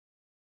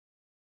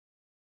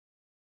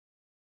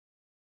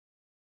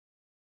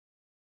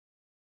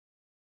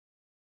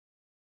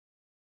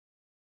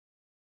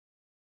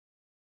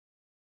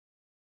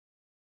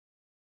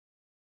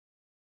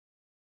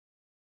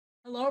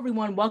Hello,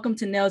 everyone. Welcome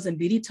to Nails and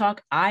Beauty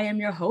Talk. I am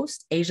your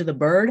host, Asia the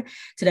Bird.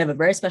 Today, I have a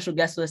very special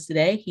guest with us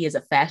today. He is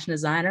a fashion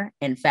designer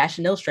and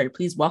fashion illustrator.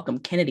 Please welcome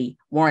Kenady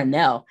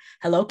Warrenel.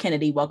 Hello,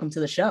 Kenady. Welcome to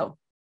the show.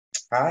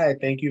 Hi,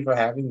 thank you for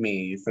having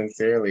me.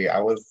 Sincerely, I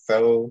was just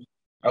so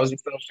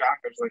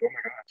shocked. I was like, oh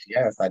my gosh,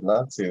 yes, I'd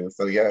love to.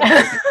 So yes,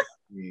 thank you for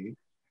having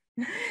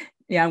me.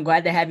 Yeah, I'm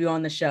glad to have you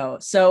on the show.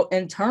 So,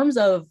 in terms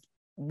of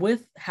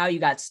with how you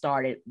got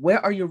started, where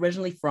are you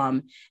originally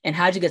from and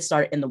how did you get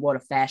started in the world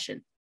of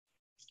fashion?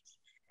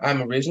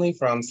 I'm originally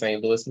from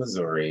St. Louis,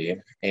 Missouri,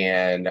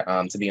 and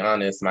to be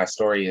honest, my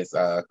story is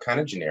kind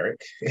of generic.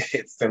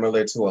 It's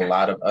similar to a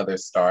lot of other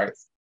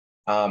starts.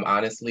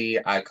 Honestly,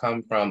 I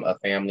come from a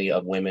family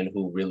of women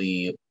who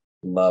really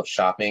love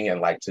shopping and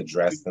like to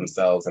dress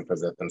themselves and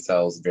present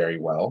themselves very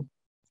well.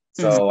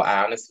 Mhm. So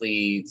I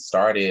honestly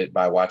started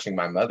by watching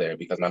my mother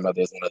because my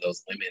mother is one of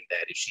those women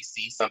that if she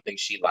sees something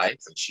she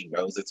likes and she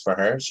knows it's for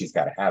her, she's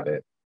got to have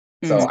it.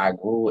 So Mhm. I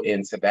grew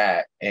into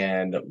that.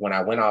 And when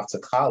I went off to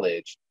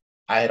college,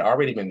 I had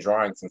already been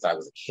drawing since I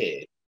was a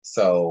kid.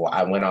 So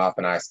I went off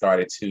and I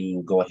started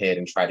to go ahead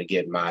and try to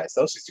get my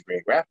associate's degree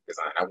in graphic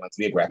design. I wanted to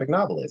be a graphic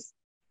novelist.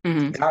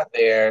 Mhm. Got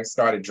there,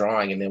 started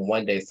drawing, and then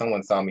one day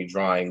someone saw me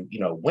drawing,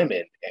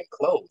 women and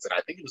clothes. And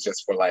I think it was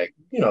just for like,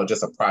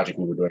 just a project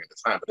we were doing at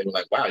the time. But they were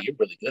like, wow, you're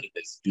really good at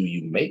this. Do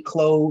you make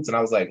clothes? And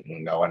I was like,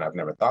 no, and I've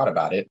never thought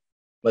about it.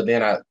 But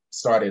then I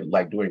started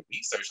like doing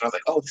research and I was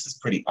like, oh, this is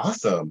pretty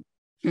awesome.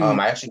 Mhm.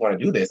 I actually want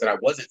to do this. And I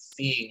wasn't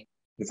seeing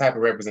the type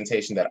of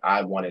representation that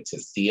I wanted to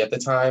see at the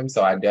time.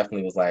 So I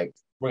definitely was like,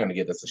 we're going to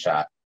give this a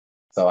shot.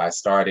 So I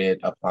started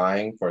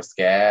applying for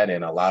SCAD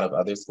and a lot of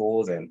other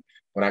schools. And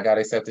when I got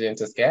accepted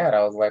into SCAD,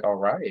 I was like, all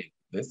right,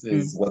 this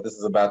is Mhm. what this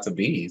is about to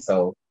be.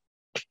 So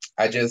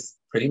I just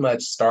pretty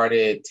much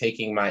started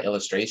taking my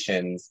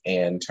illustrations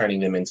and turning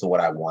them into what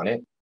I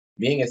wanted.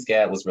 Being a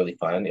SCAD was really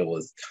fun. It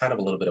was kind of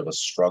a little bit of a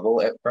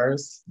struggle at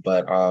first,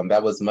 but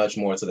that was much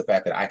more to the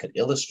fact that I could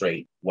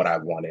illustrate what I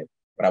wanted,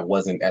 but I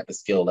wasn't at the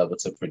skill level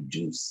to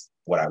produce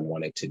what I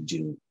wanted to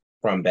do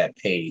from that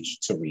page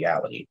to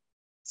reality.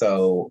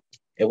 So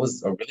it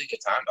was a really good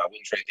time, but I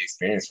wouldn't trade the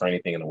experience for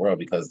anything in the world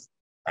because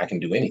I can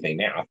do anything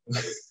now.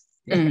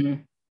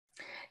 Mhm.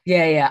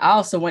 Yeah. I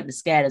also went to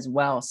SCAD as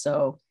well.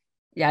 So,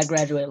 yeah, I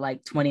graduated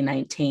like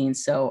 2019.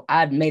 So,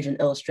 I majored in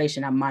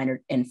illustration. I minored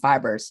in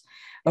fibers,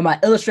 but my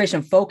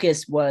illustration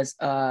focus was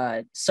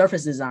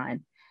surface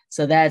design.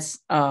 So that's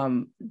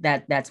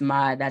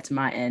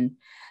my end.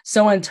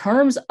 So, in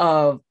terms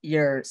of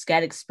your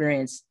SCAD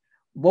experience,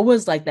 what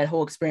was like that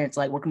whole experience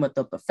like working with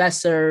the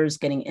professors,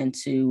 getting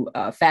into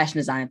fashion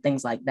design,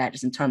 things like that,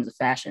 just in terms of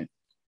fashion?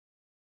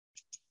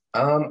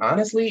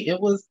 Honestly,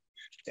 it was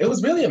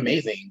really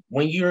amazing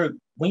when you go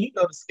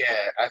to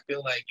SCAD. I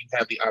feel like you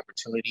have the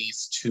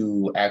opportunities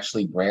to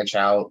actually branch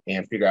out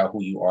and figure out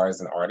who you are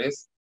as an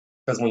artist.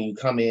 Because when you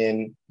come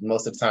in,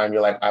 most of the time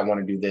you're like, I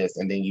want to do this,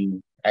 and then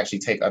you actually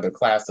take other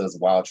classes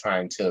while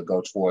trying to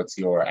go towards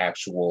your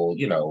actual,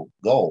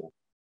 goal.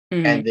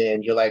 And Mm-hmm.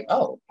 then you're like,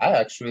 oh, I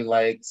actually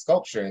like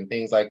sculpture and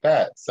things like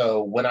that.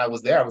 So when I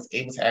was there, I was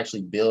able to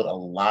actually build a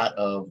lot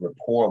of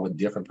rapport with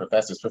different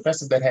professors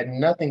that had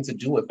nothing to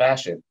do with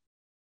fashion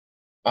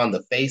on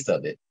the face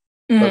of it.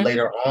 But Mm-hmm.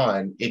 later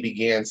on, it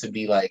began to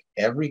be like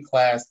every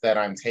class that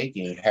I'm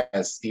taking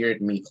has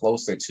steered me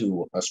closer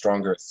to a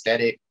stronger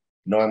aesthetic,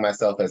 knowing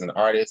myself as an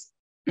artist.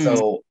 Mm-hmm.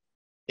 So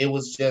it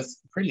was just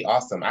pretty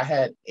awesome. I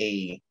had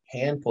a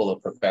handful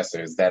of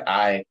professors that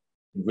I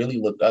really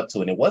looked up to,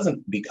 and it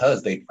wasn't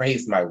because they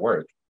praised my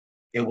work.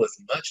 It was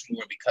much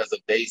more because of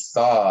they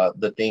saw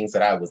the things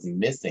that I was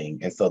missing,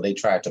 and so they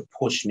tried to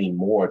push me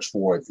more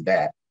towards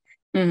that.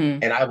 Mm-hmm.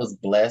 And I was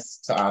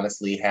blessed to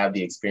honestly have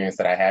the experience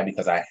that I had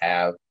because I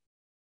have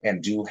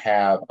and do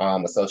have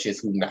associates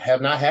who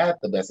have not had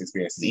the best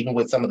experiences, even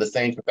with some of the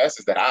same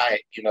professors that I,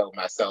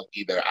 myself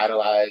either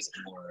idolize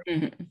or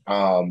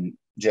Mm-hmm.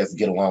 just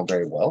get along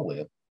very well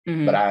with. But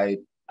Mm-hmm.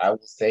 I will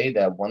say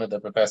that one of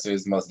the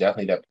professors most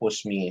definitely that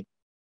pushed me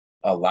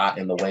a lot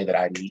in the way that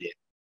I needed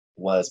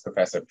was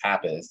Professor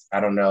Pappas.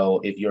 I don't know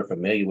if you're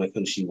familiar with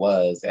who she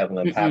was,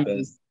 Evelyn Mm-hmm.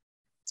 Pappas.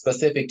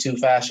 Specific to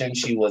fashion,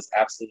 she was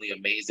absolutely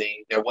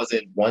amazing. There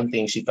wasn't one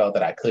thing she felt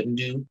that I couldn't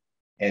do.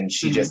 And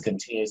she Mm-hmm. just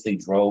continuously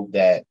drove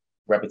that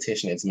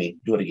repetition into me.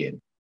 Do it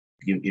again.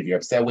 If you're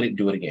upset with it,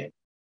 do it again.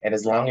 And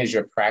as long as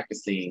you're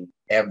practicing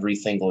every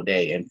single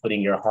day and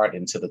putting your heart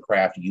into the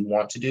craft you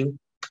want to do,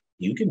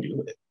 you can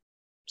do it.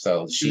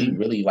 So she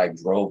really like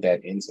drove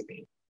that into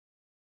me.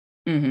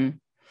 Mm-hmm.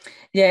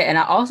 Yeah, and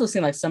I also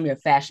seen like some of your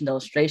fashion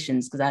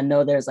illustrations because I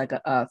know there's like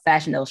a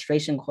fashion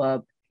illustration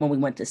club when we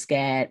went to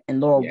SCAD,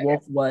 and Laura Yeah.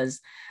 Wolf was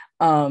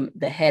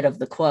the head of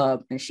the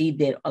club, and she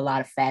did a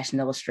lot of fashion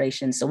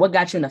illustrations. So, what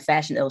got you into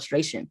fashion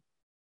illustration?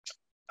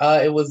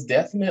 It was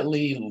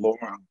definitely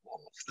Laura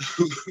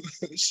Wolf.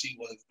 She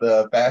was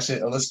the fashion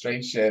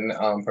illustration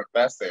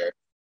professor.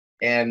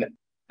 And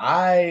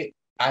I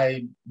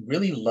I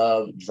really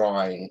love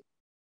drawing,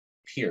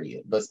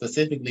 period, but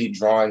specifically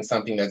drawing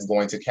something that's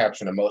going to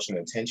capture an emotion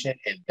and attention.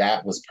 And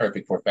that was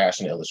perfect for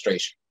fashion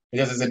illustration.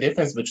 Because there's a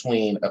difference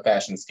between a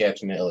fashion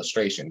sketch and an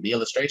illustration. The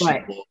illustration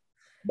Right. will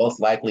most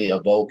likely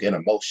evoke an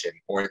emotion,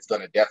 or it's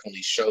going to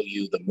definitely show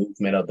you the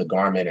movement of the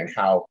garment and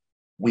how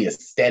we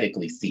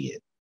aesthetically see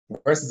it,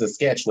 versus a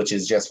sketch, which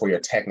is just for your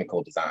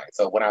technical design.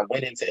 So when I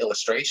went into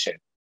illustration,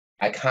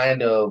 I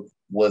kind of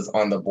was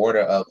on the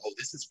border of, oh,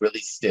 this is really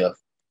stiff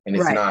and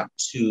it's Right. not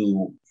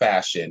too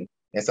fashion.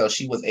 And so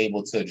she was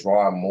able to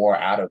draw more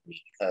out of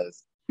me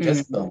because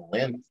just the Hmm.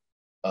 length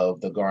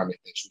of the garment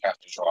that you have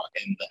to draw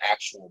and the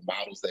actual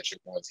models that you're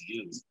going to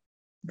use,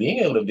 being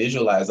able to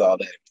visualize all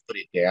that and put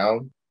it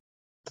down,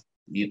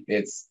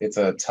 it's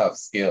a tough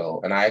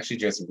skill. And I actually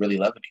just really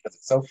love it because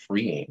it's so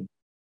freeing.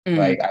 Hmm.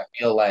 Like I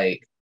feel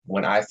like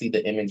when I see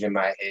the image in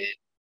my head,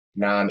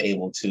 now I'm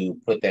able to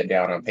put that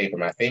down on paper.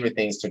 My favorite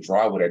things to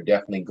draw with are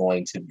definitely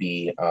going to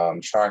be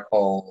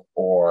charcoal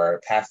or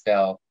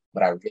pastel,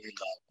 but I really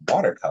love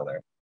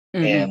watercolor.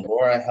 Hmm. And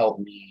Laura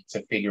helped me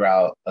to figure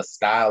out a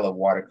style of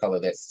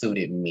watercolor that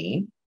suited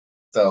me.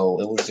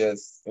 So it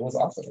was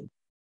awesome.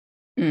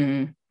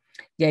 Hmm.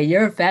 Yeah,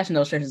 your fashion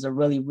illustrations are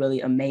really, really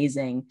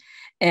amazing.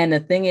 And the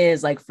thing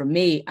is, like for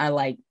me, I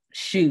like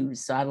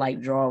shoes. So I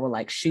like draw with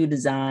like shoe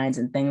designs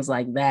and things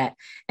like that.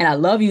 And I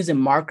love using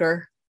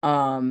marker.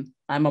 I'm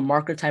a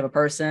marker type of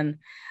person.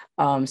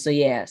 So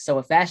yeah, so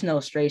a fashion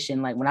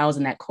illustration, like when I was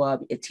in that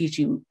club, it teach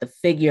you the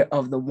figure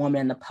of the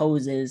woman, the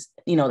poses,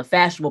 the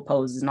fashionable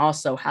poses, and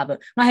also not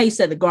how you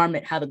said the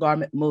garment, how the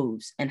garment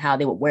moves and how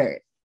they would wear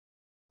it.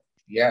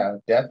 Yeah,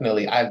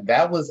 definitely. I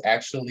that was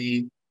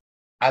actually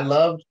I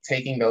loved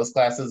taking those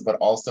classes, but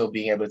also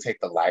being able to take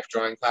the life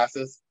drawing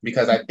classes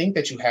because I think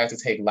that you had to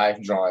take life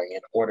drawing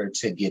in order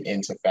to get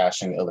into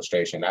fashion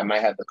illustration. I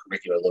might have the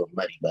curriculum a little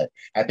muddy, but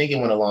I think it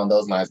went along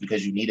those lines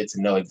because you needed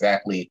to know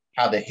exactly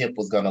how the hip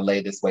was going to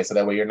lay this way. So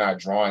that way you're not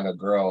drawing a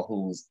girl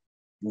who's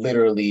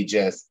literally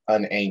just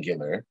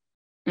unangular.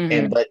 And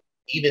Mm-hmm. but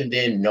even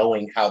then,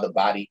 knowing how the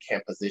body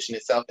can position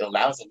itself, it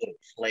allows a little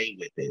play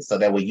with it. So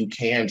that way you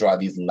can draw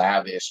these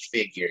lavish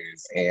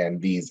figures and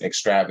these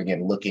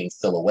extravagant looking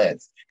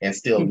silhouettes and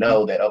still Mm-hmm.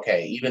 know that,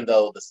 okay, even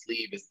though the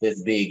sleeve is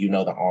this big,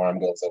 the arm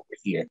goes over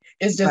here.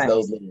 It's just Right.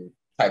 those little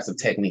types of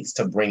techniques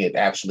to bring it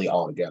actually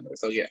all together.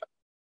 So yeah.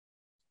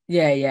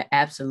 Yeah, yeah,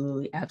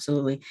 absolutely,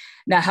 absolutely.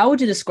 Now, how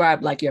would you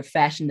describe like your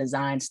fashion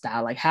design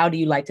style? Like, how do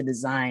you like to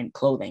design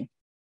clothing?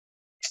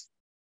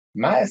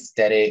 My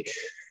aesthetic,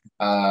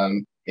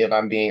 if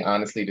I'm being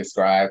honestly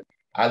described,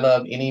 I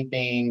love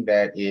anything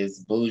that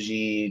is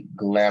bougie,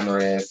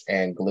 glamorous,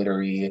 and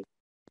glittery.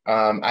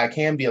 I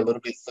can be a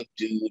little bit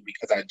subdued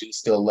because I do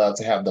still love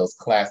to have those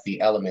classy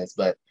elements,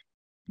 but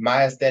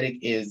my aesthetic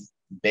is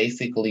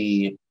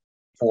basically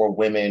for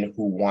women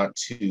who want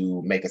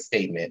to make a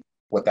statement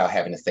without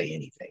having to say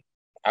anything.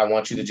 I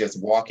want you to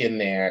just walk in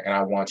there and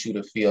I want you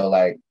to feel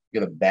like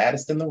you're the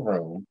baddest in the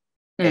room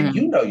and Mm-hmm.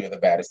 you know you're the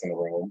baddest in the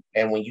room.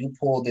 And when you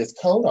pull this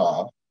coat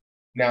off,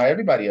 now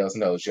everybody else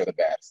knows you're the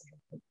baddest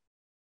in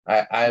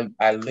the room.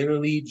 I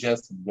literally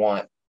just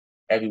want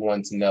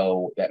everyone to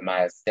know that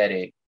my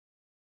aesthetic,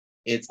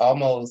 it's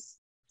almost,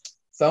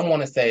 some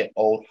want to say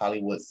old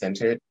Hollywood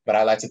centered, but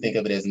I like to think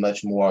of it as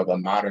much more of a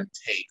modern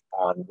take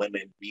on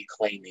women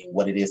reclaiming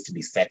what it is to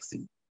be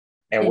sexy.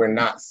 And we're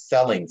not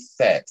selling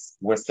sex,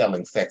 we're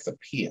selling sex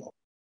appeal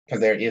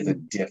because there is a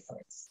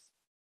difference.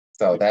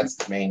 So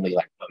that's mainly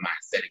like what my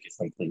aesthetic is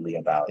completely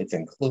about. It's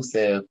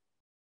inclusive.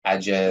 I'm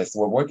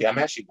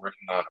actually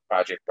working on a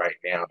project right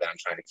now that I'm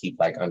trying to keep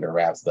like under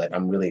wraps, but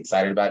I'm really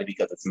excited about it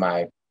because it's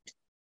my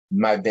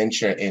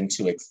venture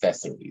into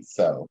accessories.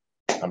 So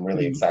I'm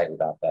really Mm-hmm. excited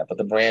about that. But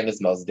the brand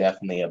is most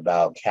definitely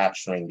about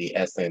capturing the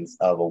essence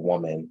of a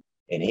woman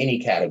in any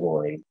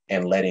category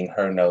and letting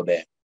her know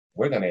that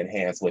we're going to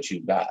enhance what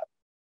you've got.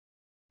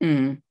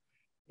 Mm-hmm.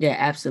 Yeah,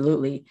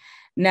 absolutely.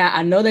 Now,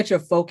 I know that your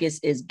focus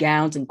is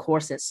gowns and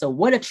corsets. So,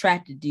 what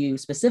attracted you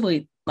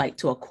specifically, like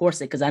to a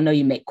corset? Because I know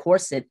you make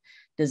corset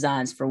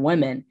designs for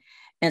women,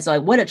 and so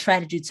like, what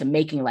attracted you to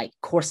making like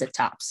corset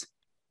tops?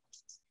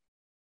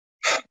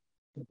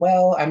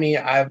 Well, I mean,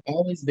 I've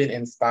always been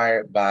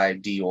inspired by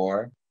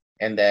Dior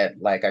and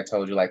that, like I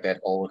told you, like that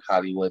old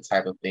Hollywood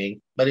type of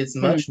thing, but it's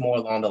Mm-hmm. much more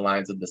along the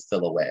lines of the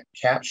silhouette,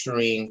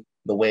 capturing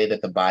the way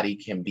that the body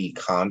can be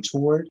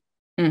contoured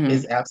Mm-hmm.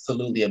 is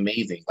absolutely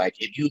amazing. Like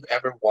if you've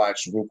ever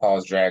watched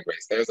RuPaul's Drag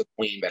Race, there's a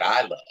queen that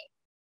I love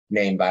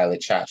named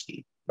Violet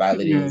Chachki.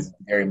 Violet is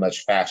very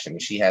much fashion.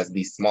 She has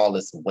the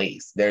smallest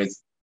waist.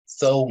 There's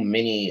so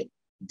many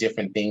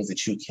different things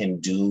that you can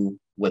do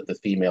with the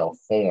female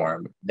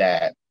form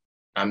that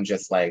I'm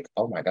just like,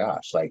 oh my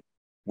gosh, like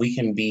we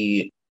can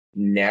be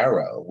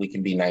narrow, we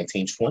can be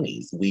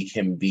 1920s, we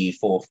can be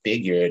full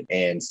figured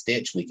and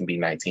stitched, we can be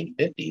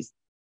 1950s,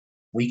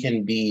 we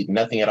can be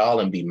nothing at all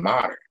and be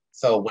modern.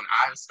 So when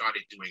I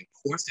started doing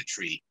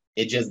corsetry,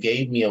 it just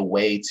gave me a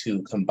way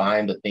to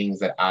combine the things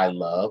that I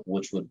love,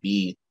 which would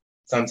be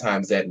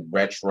sometimes that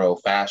retro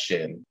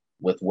fashion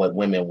with what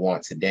women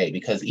want today.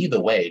 Because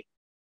either way,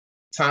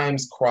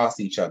 times cross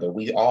each other.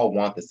 We all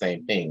want the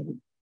same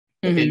thing.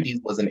 The Mm-hmm.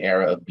 50s was an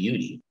era of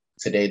beauty.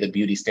 Today, the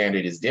beauty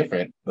standard is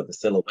different, but the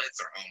silhouettes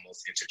are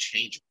almost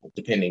interchangeable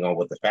depending on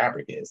what the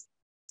fabric is.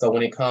 So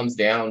when it comes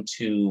down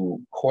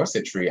to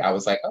corsetry, I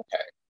was like,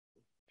 okay,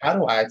 how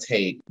do I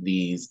take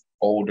these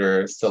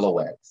older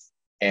silhouettes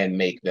and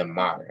make them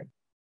modern?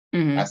 I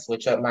Mm-hmm.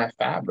 switch up my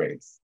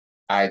fabrics.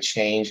 I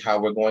change how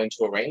we're going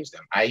to arrange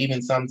them. I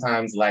even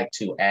sometimes like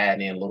to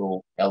add in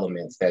little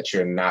elements that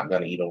you're not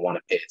going to even want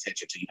to pay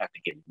attention to. You have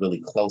to get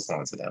really close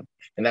onto them.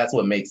 And that's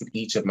what makes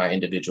each of my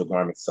individual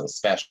garments so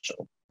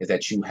special, is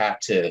that you have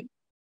to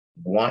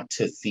want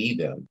to see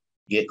them,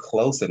 get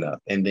close enough,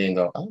 and then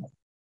go, oh,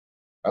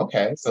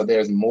 okay. So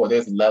there's more,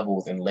 there's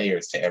levels and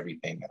layers to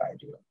everything that I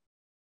do.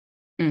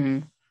 Mm-hmm.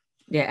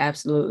 Yeah,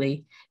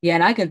 absolutely. Yeah,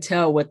 and I can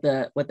tell with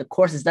the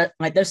courses that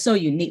like they're so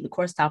unique. The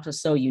course tops are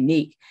so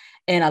unique,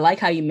 and I like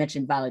how you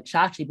mentioned Violet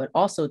Chachi, but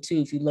also too,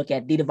 if you look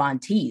at Dita Von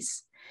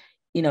Teese,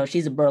 you know,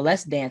 she's a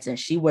burlesque dancer and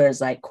she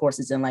wears like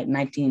corsets in like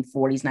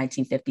 1940s,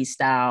 1950s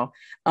style,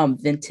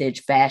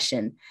 vintage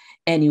fashion.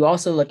 And you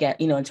also look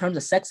at, you know, in terms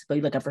of sex appeal,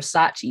 you look at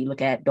Versace, you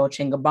look at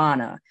Dolce& and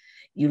Gabbana,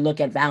 you look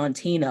at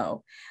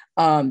Valentino.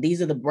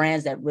 These are the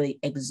brands that really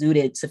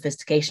exuded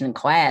sophistication and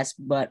class,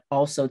 but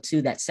also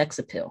to that sex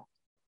appeal.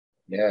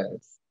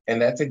 Yes.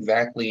 And that's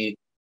exactly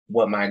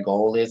what my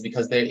goal is,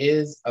 because there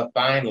is a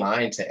fine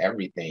line to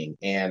everything.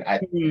 And I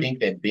Mhm. think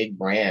that big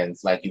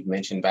brands, like you've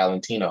mentioned,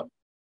 Valentino,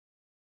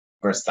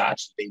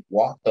 Versace, they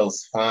walk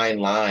those fine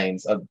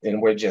lines of,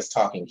 and we're just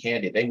talking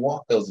candid, they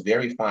walk those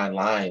very fine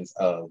lines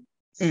of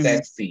Mhm.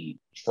 sexy,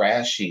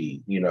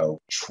 trashy, you know,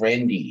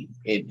 trendy.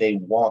 They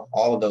walk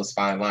all of those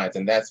fine lines.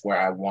 And that's where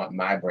I want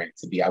my brand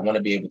to be. I want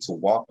to be able to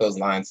walk those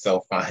lines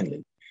so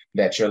finely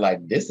that you're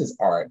like, this is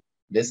art,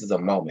 this is a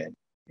moment.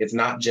 It's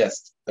not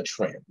just a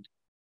trend.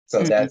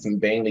 So Mhm. that's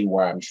mainly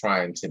where I'm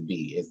trying to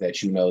be, is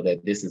that you know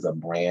that this is a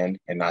brand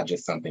and not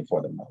just something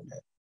for the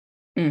moment.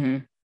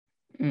 Mhm.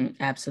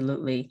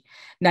 Absolutely.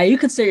 Now you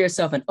consider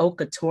yourself an haute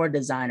couture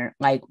designer.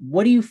 Like,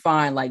 what do you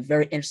find like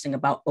very interesting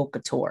about haute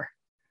couture?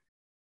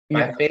 In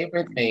My your-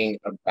 favorite thing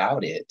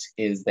about it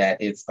is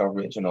that it's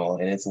original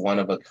and it's one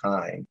of a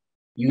kind.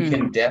 You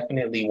can Mhm.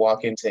 definitely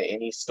walk into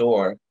any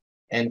store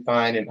and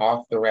find an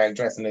off the rack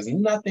dress, and there's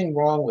nothing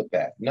wrong with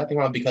that. Nothing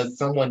wrong, because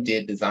someone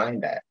did design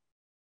that.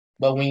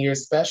 But when you're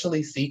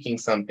specially seeking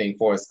something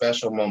for a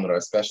special moment or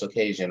a special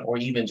occasion, or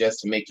even just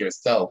to make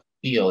yourself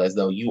feel as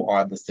though you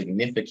are the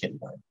significant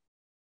one,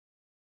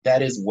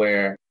 that is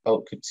where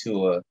haute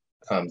couture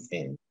comes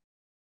in,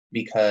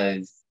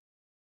 because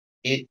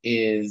it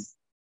is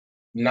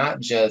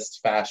not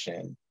just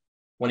fashion.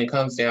 When it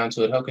comes down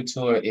to it, haute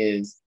couture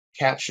is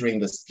capturing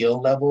the skill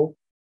level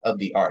of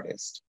the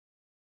artist.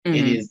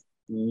 It Mhm. is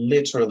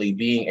literally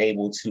being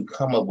able to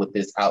come up with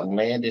this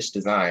outlandish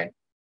design,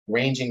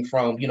 ranging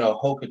from, you know,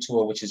 haute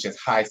couture, which is just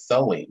high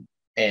sewing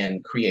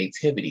and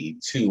creativity,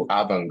 to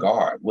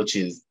avant-garde, which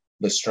is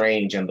the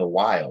strange and the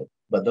wild.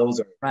 But those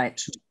are Right.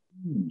 two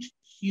huge,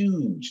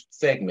 huge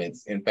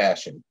segments in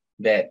fashion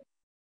that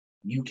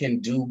you can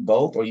do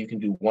both, or you can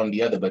do one or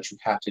the other, but you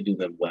have to do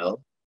them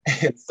well.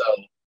 And so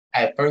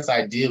at first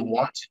I did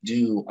want to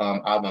do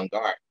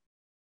avant-garde,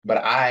 but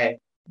I,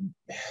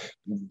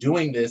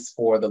 doing this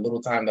for the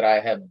little time that I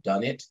have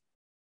done it,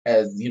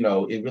 as you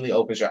know, it really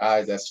opens your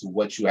eyes as to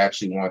what you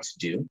actually want to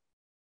do.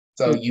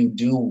 So you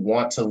do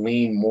want to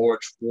lean more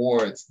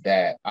towards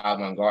that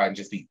avant-garde and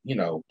just be, you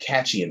know,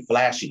 catchy and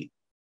flashy.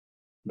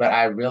 But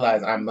I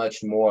realize I'm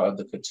much more of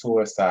the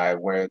couture side,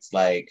 where it's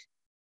like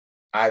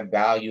I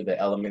value the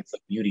elements of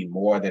beauty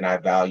more than I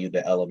value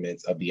the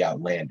elements of the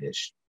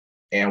outlandish.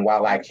 And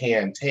while I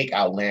can take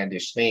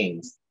outlandish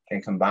things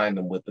and combine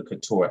them with the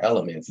couture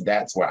elements,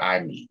 that's where I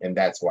meet and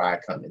that's where I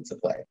come into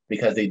play,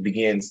 because it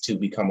begins to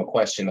become a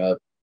question of,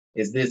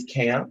 is this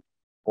camp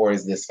or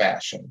is this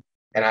fashion?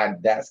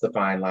 And that's the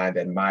fine line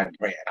that my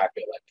brand, I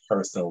feel like,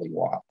 personally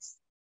walks.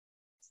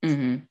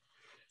 Mhm.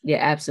 Yeah,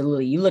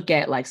 absolutely. You look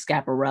at like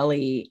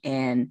Schiaparelli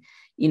and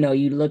you know,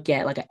 you look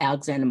at like an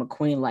Alexander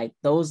McQueen, like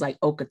those like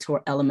haute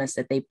couture elements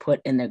that they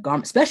put in their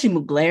garment, especially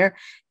Mugler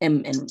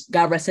and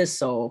God rest his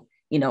soul.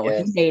 You know,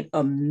 he Yes. made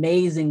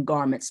amazing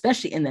garments,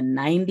 especially in the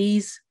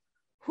 90s.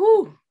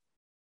 Whew.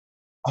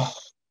 Oh,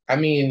 I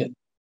mean,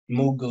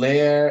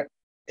 Mugler,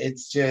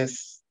 it's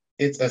just,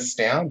 it's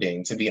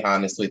astounding, to be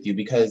honest with you,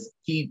 because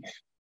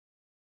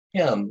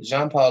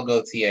Jean-Paul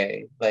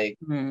Gaultier, like,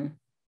 Mhm.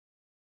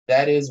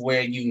 that is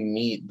where you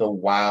meet the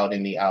wild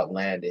and the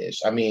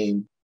outlandish. I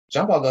mean,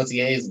 Jean-Paul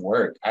Gaultier's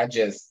work,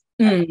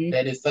 Mhm.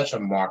 that is such a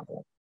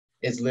marvel.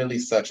 It's literally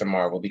such a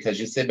marvel, because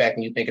you sit back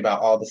and you think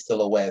about all the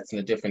silhouettes and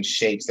the different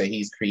shapes that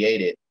he's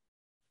created.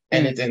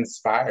 And Mhm. it's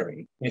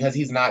inspiring, because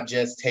he's not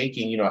just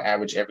taking, you know,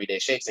 average everyday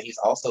shapes, and he's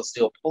also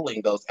still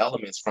pulling those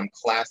elements from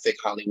classic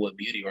Hollywood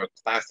beauty or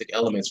classic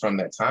elements from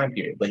that time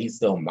period, but he's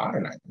still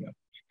modernizing them.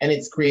 And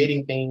it's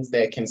creating things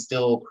that can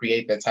still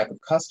create that type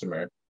of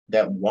customer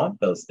that want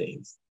those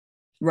things.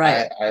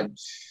 Right. I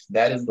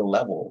that is the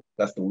level.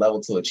 That's the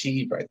level to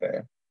achieve right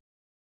there.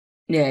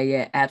 Yeah,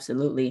 yeah,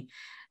 absolutely.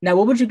 Now,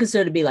 what would you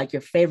consider to be like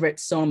your favorite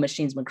sewing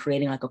machines when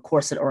creating like a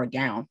corset or a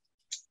gown?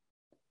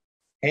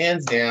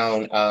 Hands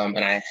down, and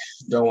I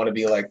don't want to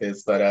be like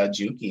this, but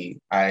Juki,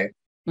 Mhm.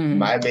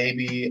 my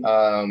baby,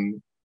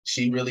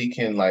 she really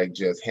can like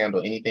just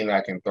handle anything that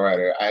I can throw at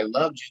her. I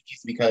love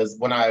Juki's because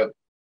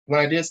when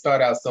I did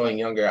start out sewing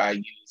younger, I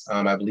used,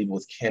 I believe it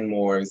was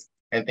Kenmore's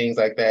and things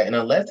like that. And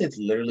unless it's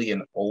literally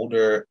an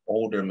older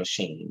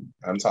machine,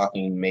 I'm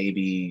talking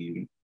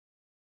maybe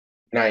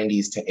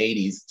 90s to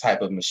 80s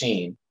type of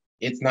machine,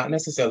 it's not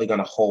necessarily going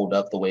to hold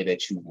up the way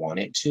that you want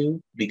it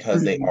to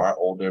because they Mhm. are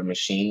older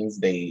machines.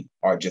 They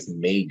are just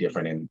made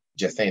different and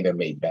just saying they're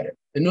made better.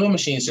 The newer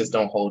machines just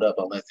don't hold up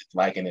unless it's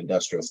like an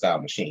industrial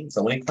style machine.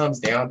 So when it comes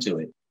down to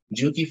it,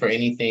 Juki for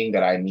anything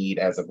that I need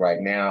as of right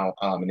now.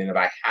 And then if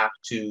I have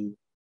to,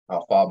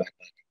 I'll fall back.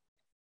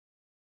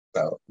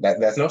 So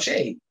that's no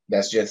shade.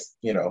 That's just,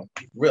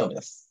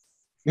 realness.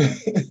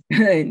 Yeah,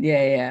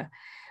 yeah.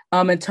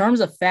 In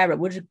terms of fabric,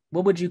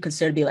 what would you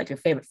consider to be like your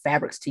favorite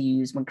fabrics to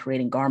use when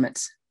creating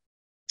garments?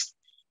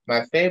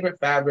 My favorite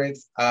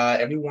fabrics,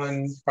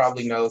 everyone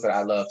probably knows that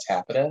I love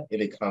taffeta if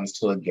it comes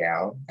to a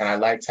gown. And I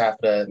like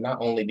taffeta not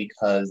only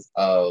because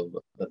of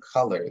the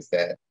colors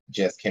that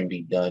just can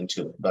be done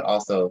to it, but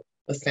also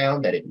the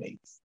sound that it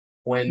makes.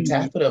 When Mhm.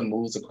 taffeta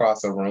moves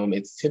across a room,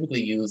 it's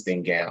typically used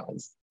in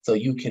gowns. So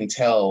you can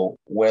tell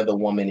where the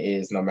woman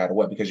is no matter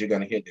what, because you're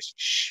going to hear this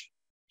shh,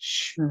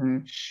 shh,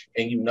 Mhm. shh.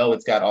 And you know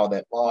it's got all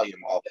that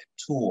volume, all that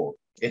tool.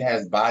 It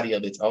has body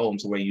of its own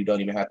to where you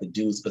don't even have to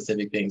do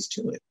specific things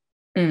to it.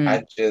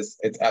 Mhm.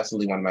 It's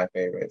absolutely one of my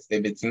favorites.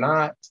 If it's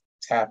not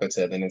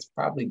taffeta, then it's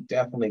probably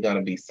definitely going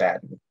to be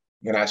satin.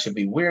 And I should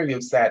be wary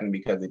of satin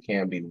because it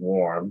can be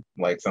warm,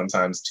 like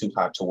sometimes too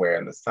hot to wear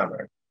in the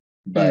summer.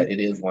 But Mhm. it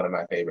is one of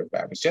my favorite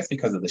fabrics just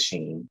because of the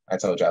sheen. I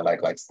told you I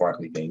like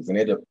sparkly things, and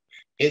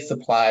it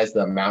supplies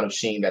the amount of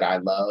sheen that I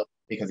love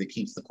because it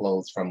keeps the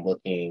clothes from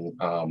looking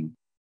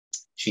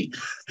cheap.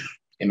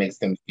 It makes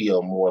them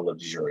feel more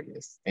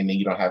luxurious, and then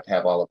you don't have to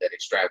have all of that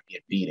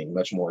extravagant beading.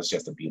 Much more, it's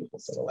just a beautiful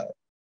silhouette.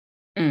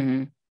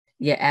 Mhm.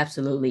 Yeah,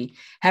 absolutely.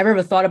 Have you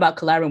ever thought about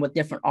collaborating with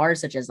different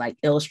artists, such as like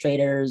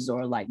illustrators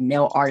or like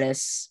nail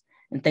artists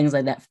and things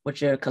like that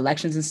with your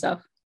collections and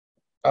stuff?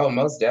 Oh,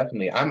 most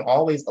definitely. I'm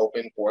always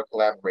open for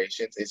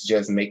collaborations. It's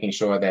just making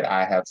sure that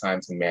I have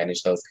time to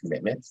manage those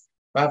commitments.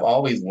 I've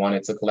always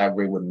wanted to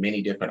collaborate with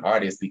many different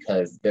artists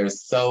because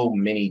there's so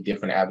many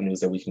different avenues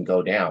that we can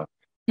go down.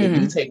 If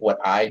you Mhm. take what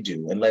I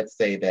do, and let's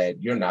say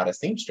that you're not a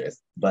seamstress,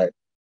 but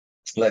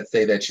let's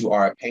say that you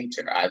are a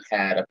painter. I've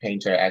had a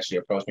painter actually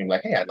approach me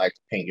like, hey, I'd like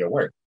to paint your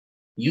work.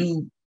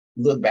 You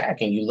look back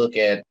and you look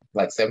at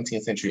like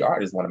 17th century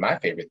art is one of my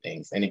favorite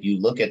things. And if you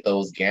look at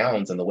those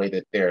gowns and the way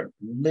that they're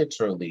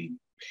literally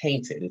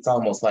painted, it's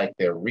almost like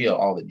they're real,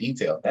 all the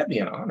detail. That'd be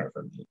an honor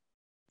for me.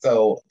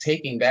 So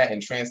taking that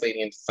and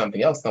translating into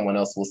something else, someone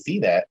else will see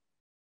that.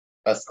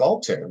 A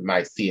sculptor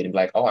might see it and be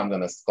like, oh, I'm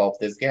going to sculpt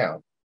this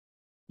gown.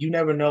 You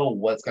never know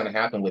what's going to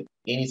happen with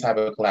any type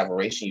of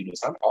collaboration you do.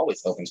 So I'm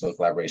always open to a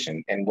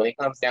collaboration. And when it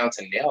comes down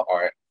to nail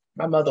art,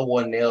 my mother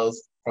wore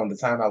nails from the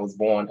time I was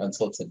born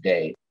until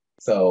today.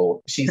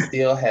 So she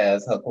still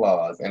has her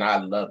claws and I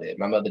love it.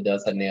 My mother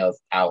does her nails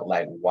out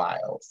like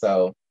wild.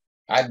 So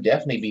I'd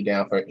definitely be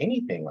down for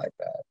anything like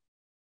that.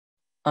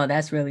 Oh,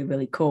 that's really,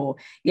 really cool.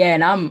 Yeah,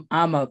 and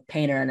I'm a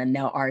painter and a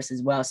nail artist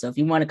as well. So if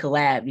you want to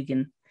collab, you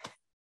can,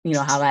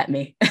 holla at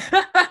me.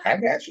 I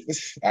got you.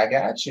 I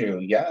got you.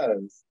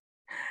 Yes.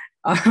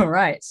 All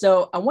right.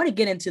 So I want to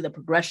get into the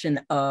progression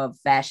of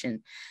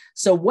fashion.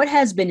 So what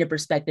has been your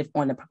perspective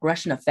on the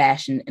progression of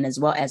fashion and as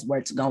well as where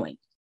it's going?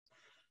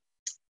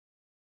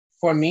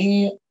 For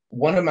me,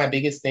 one of my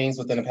biggest things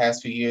within the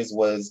past few years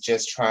was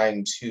just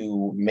trying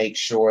to make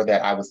sure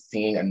that I was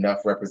seeing enough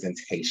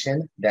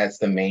representation. That's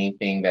the main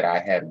thing that I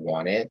had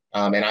wanted.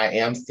 And I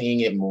am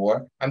seeing it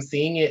more. I'm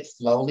seeing it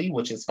slowly,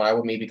 which is fine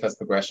with me because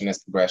progression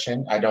is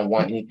progression. I don't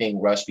want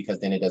anything rushed because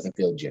then it doesn't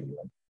feel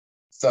genuine.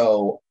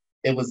 So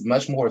it was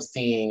much more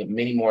seeing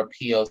many more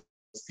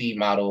POC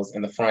models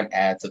in the front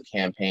ads of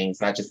campaigns,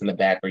 not just in the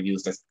back or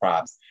used as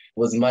props. It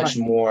was much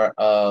Right. more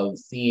of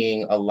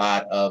seeing a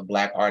lot of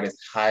Black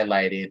artists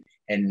highlighted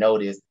and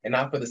noticed, and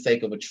not for the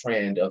sake of a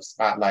trend of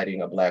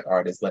spotlighting a Black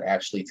artist, but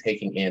actually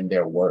taking in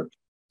their work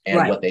and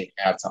Right. what they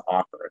have to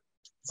offer.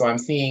 So I'm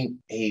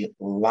seeing a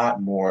lot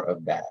more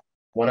of that.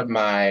 One of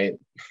my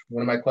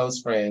one of my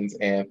close friends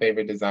and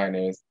favorite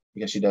designers,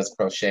 because she does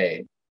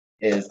crochet,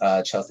 is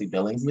Chelsea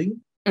Billingsley.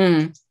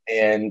 Mm,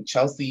 And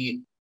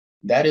Chelsea,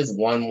 that is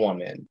one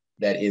woman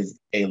that is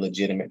a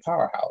legitimate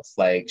powerhouse.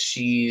 Like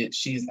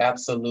she's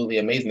absolutely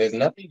amazing. There's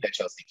nothing that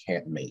Chelsea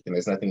can't make, and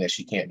there's nothing that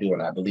she can't do.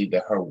 And I believe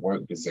that her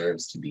work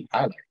deserves to be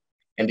highlighted.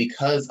 And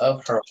because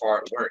of her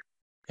hard work,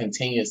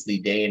 continuously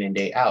day in and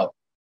day out,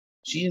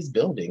 she is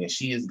building and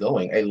she is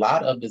going. A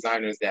lot of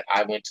designers that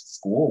I went to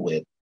school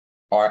with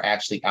are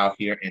actually out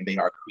here and they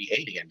are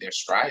creating and they're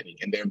striving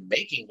and they're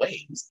making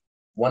waves.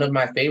 One of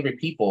my favorite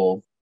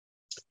people,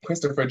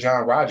 Christopher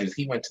John Rogers,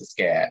 he went to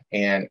SCAD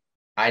and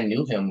I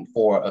knew him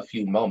for a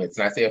few moments.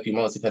 And I say a few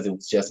moments because it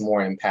was just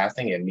more in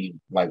passing and me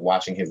like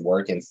watching his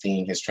work and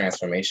seeing his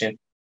transformation.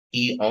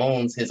 He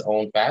owns his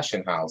own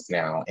fashion house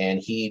now and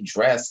he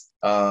dressed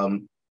the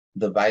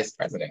vice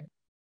president.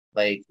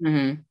 Like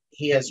mm-hmm.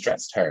 he has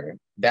dressed her.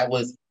 That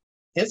was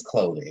his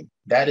clothing.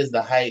 That is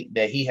the height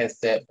that he has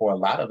set for a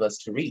lot of us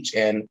to reach.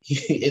 And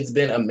it's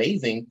been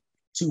amazing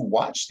to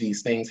watch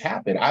these things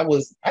happen. I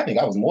think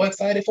I was more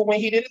excited for when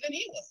he did it than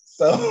he was.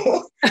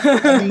 So,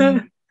 I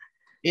mean,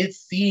 it's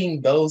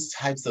seeing those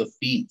types of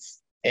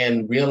feats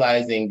and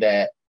realizing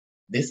that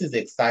this is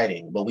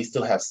exciting, but we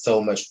still have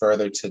so much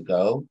further to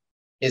go.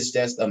 It's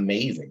just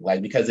amazing.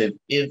 Like, because if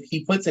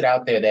he puts it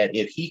out there that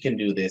if he can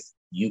do this,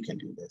 you can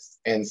do this.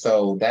 And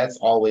so that's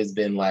always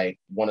been like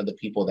one of the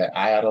people that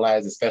I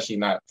idolize, especially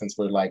not since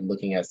we're like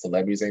looking at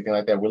celebrities or anything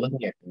like that. We're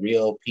looking at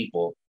real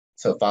people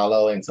to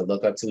follow and to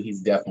look up to.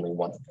 He's definitely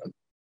one of them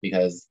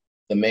because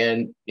the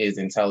man is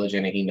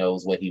intelligent and he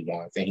knows what he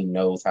wants and he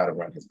knows how to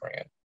run his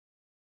brand.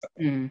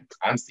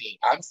 I'm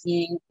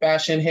seeing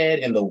Fashion Head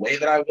in the way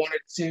that I wanted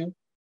to.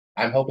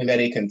 I'm hoping that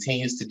it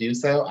continues to do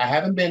so. I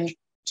haven't been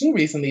too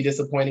recently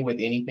disappointed with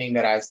anything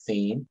that I've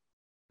seen,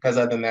 because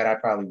other than that, I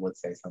probably would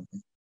say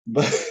something.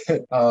 But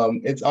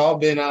it's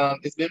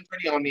been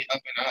pretty on the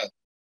up and up.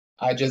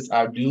 I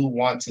do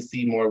want to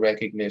see more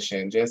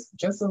recognition,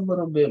 just a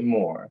little bit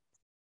more.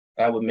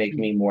 That would make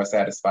me more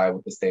satisfied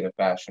with the state of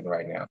fashion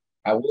right now.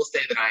 I will say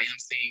that I am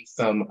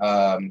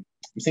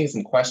seeing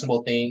some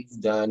questionable things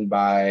done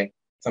by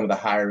some of the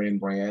higher end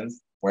brands,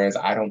 whereas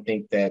I don't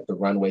think that the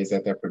runways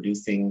that they're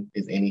producing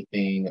is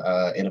anything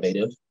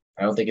innovative.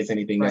 I don't think it's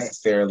anything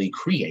necessarily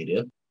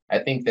creative. I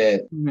think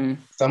that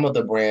some of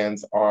the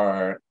brands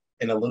are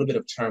in a little bit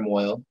of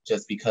turmoil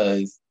just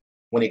because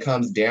when it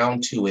comes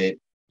down to it,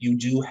 you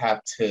do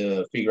have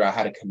to figure out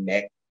how to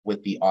connect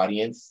with the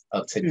audience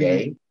of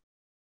today.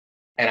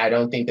 And I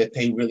don't think that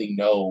they really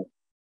know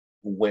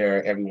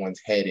where everyone's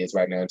head is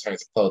right now in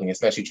terms of clothing,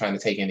 especially trying to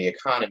take in the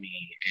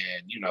economy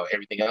and,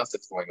 everything else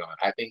that's going on.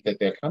 I think that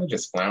they're kind of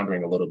just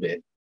floundering a little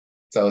bit.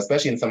 So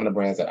especially in some of the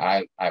brands that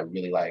I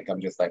really like, I'm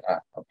just like,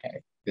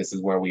 okay, this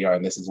is where we are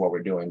and this is what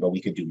we're doing, but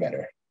we could do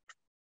better.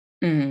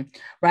 Right,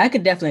 I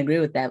could definitely agree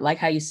with that. Like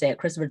how you said,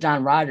 Christopher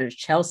John Rogers,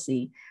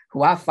 Chelsea,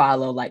 who I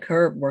follow, like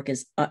her work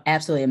is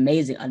absolutely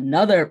amazing.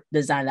 Another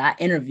designer that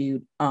I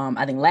interviewed,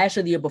 I think last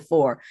year, the year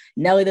before,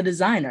 Nelly the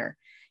designer,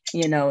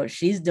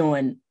 she's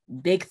doing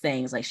big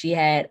things. Like she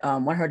had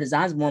one of her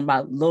designs worn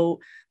by Lil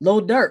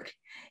Durk,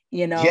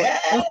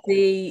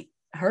 Chelsea,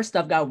 her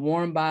stuff got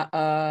worn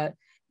by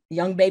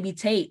Young Baby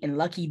Tate and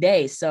Lucky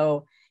Day.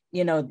 So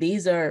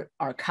these are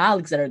our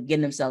colleagues that are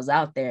getting themselves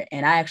out there.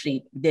 And I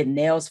actually did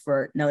nails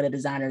for Nelly the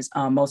designer's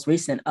most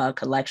recent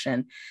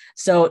collection.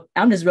 So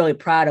I'm just really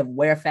proud of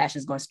where fashion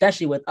is going,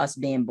 especially with us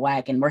being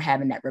Black and we're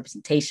having that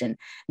representation,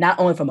 not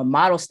only from a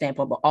model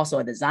standpoint, but also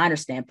a designer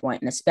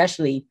standpoint. And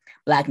especially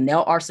Black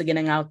nail artists are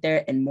getting out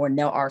there and more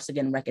nail artists are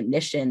getting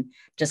recognition,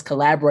 just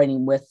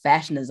collaborating with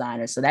fashion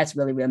designers. So that's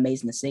really, really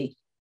amazing to see.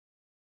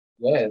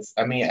 Yes,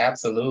 I mean,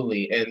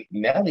 absolutely. And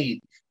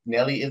Nelly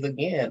is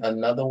again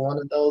another one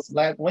of those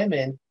Black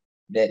women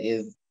that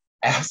is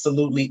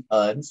absolutely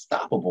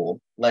unstoppable.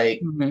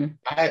 Like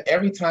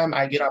every time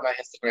I get on my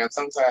Instagram,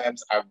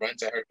 sometimes I run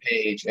to her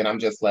page and I'm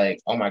just like,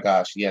 oh my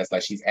gosh, yes,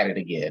 like she's at it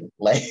again.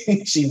 Like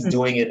she's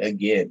doing it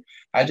again.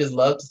 I just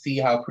love to see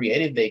how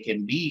creative they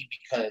can be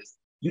because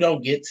you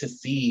don't get to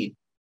see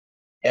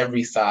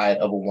every side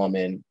of a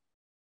woman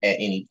at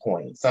any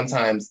point.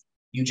 Sometimes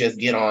you just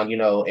get on,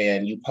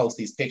 and you post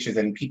these pictures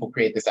and people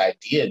create this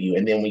idea of you.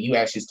 And then when you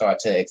actually start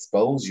to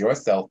expose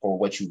yourself for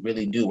what you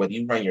really do, whether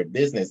you run your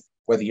business,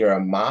 whether you're a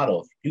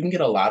model, you can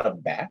get a lot of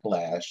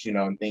backlash,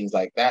 and things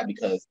like that,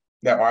 because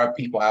there are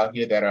people out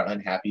here that are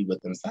unhappy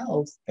with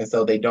themselves. And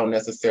so they don't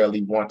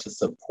necessarily want to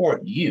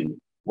support you.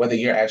 Whether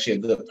you're actually a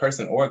good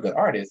person or a good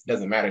artist,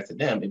 doesn't matter to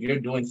them. If you're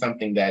doing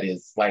something that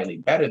is slightly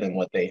better than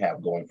what they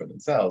have going for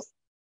themselves,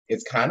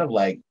 it's kind of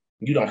like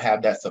you don't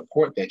have that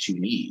support that you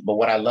need. But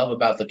what I love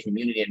about the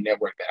community and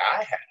network that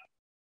I have,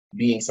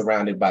 being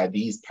surrounded by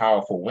these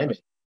powerful women,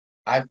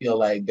 I feel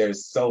like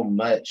there's so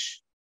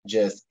much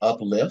just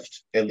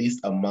uplift, at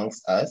least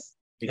amongst us,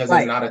 because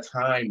there's not a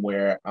time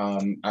where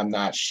I'm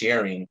not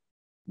sharing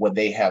what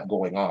they have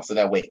going on. So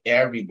that way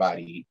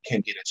everybody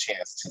can get a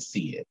chance to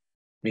see it.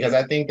 Because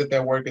I think that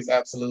their work is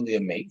absolutely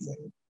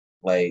amazing.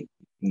 Like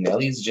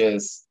Nelly's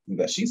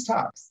she's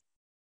tops.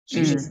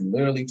 She's just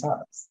literally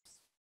tops.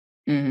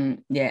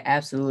 Yeah,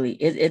 absolutely.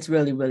 It's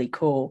really, really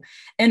cool.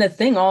 And the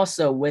thing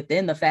also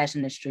within the fashion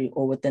industry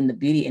or within the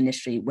beauty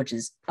industry, which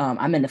is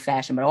I'm in the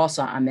fashion, but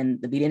also I'm in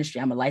the beauty industry.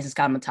 I'm a licensed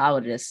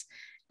cosmetologist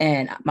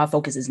and my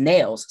focus is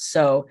nails.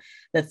 So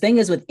the thing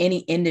is with any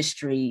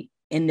industry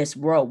in this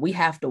world, we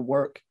have to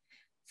work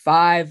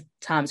 5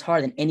 times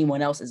harder than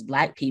anyone else as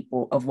Black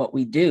people of what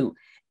we do.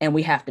 And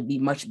we have to be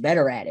much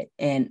better at it.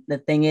 And the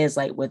thing is,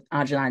 like with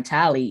Angelina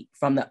Talley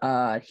from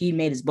he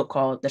made his book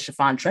called The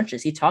Chiffon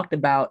Trenches. He talked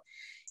about,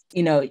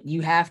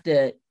 you have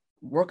to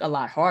work a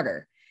lot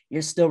harder.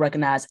 You're still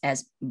recognized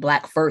as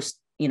Black first,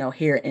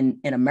 here in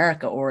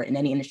America or in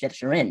any industry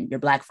that you're in. You're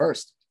Black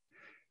first.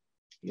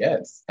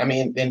 Yes. I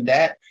mean,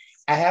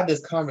 I have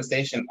this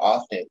conversation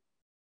often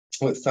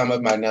with some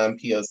of my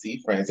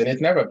non-POC friends, and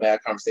it's never a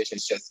bad conversation.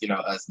 It's just,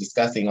 us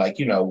discussing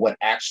what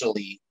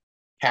actually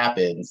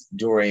happens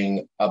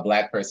during a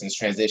Black person's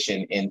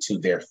transition into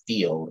their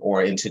field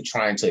or into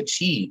trying to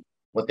achieve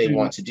what they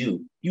want to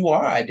do. You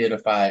are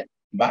identified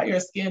by your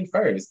skin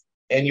first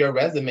and your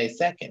resume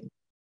second.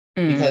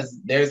 Mm-hmm. because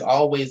there's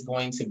always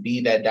going to be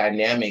that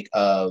dynamic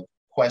of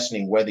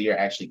questioning whether you're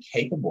actually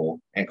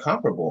capable and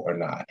comparable or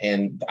not.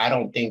 And I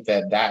don't think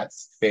that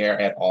that's fair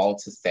at all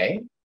to say,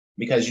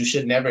 because you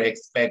should never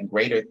expect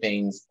greater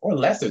things or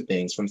lesser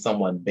things from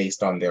someone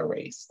based on their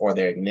race or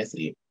their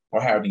ethnicity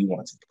or however you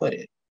want to put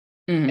it.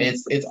 Mm-hmm.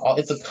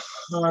 It's a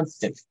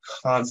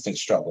constant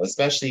struggle.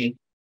 Especially,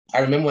 I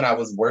remember when I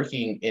was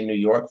working in New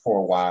York for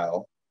a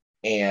while,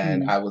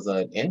 and Mm-hmm. I was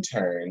an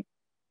intern,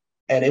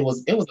 and it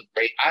was a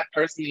great. I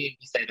personally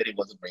would say that it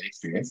was a great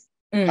experience.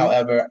 Mm-hmm.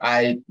 However,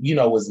 I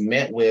was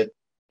met with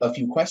a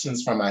few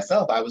questions from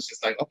myself. I was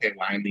just like, okay,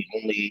 well, I'm the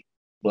only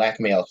Black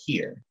male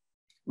here.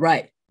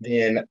 Right.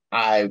 Then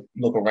I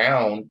look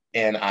around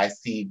and I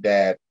see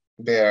that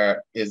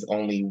there is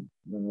only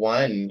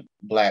one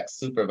Black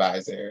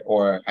supervisor,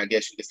 or I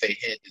guess you could say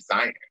head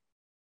designer,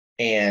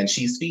 and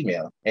she's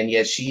female. And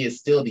yet she is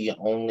still the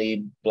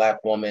only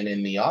Black woman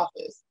in the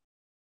office.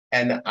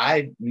 And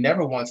I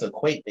never want to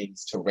equate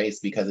things to race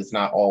because it's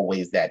not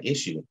always that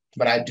issue.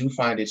 But I do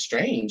find it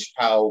strange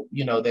how,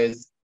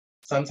 there's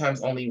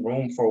sometimes only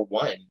room for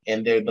one,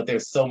 but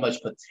there's so much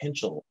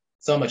potential,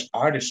 so much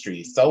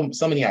artistry, so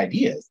many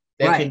ideas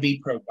that can Right. be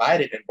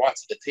provided and brought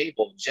to the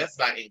table just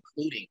by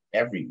including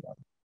everyone.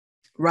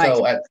 Right.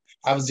 So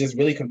I was just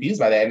really confused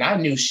by that. And I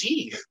knew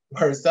she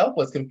herself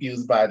was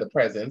confused by the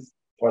presence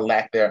or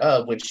lack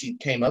thereof when she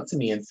came up to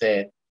me and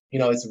said,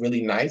 it's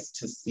really nice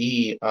to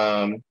see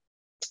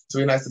it's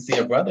really nice to see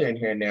a brother in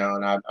here now,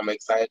 and I'm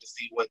excited to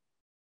see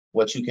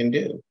what you can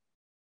do.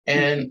 Mm-hmm.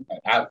 And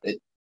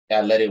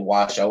I let it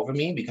wash over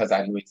me because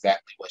I knew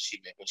exactly what she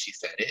meant when she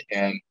said it,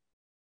 and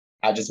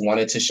I just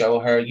wanted to show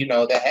her,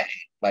 that hey,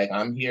 like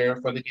I'm here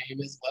for the game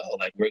as well.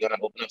 Like we're gonna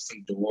open up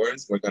some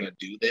doors. We're gonna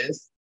do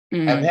this. I've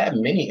Mm-hmm. had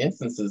many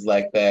instances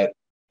like that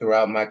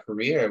throughout my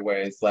career where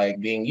it's like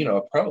being,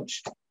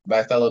 approached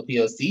by fellow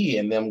POC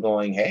and them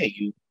going, hey,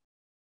 you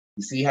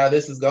see how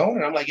this is going?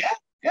 And I'm like, yeah,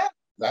 yeah,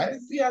 I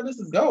see how this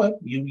is going.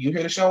 You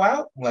here to show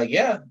out? I'm like,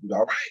 yeah,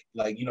 all right.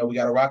 Like, we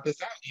gotta rock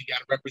this out. You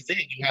gotta represent.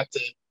 You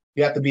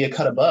have to be a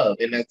cut above.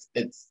 And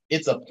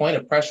it's a point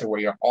of pressure where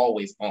you're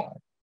always on.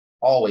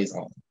 Always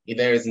on.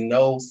 There is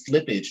no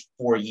slippage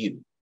for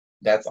you.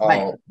 That's Right.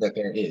 all that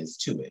there is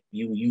to it.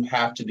 You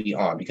have to be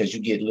on because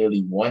you get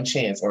literally one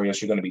chance or else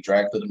you're gonna be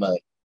dragged through the mud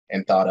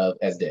and thought of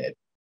as dead.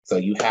 So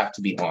you have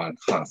to be on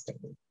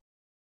constantly.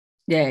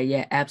 Yeah.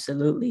 Yeah.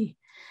 Absolutely.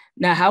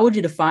 Now, how would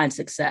you define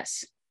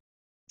success?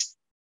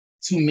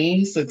 To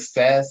me,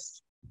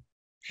 success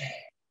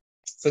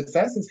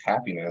is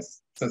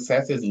happiness.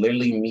 Success is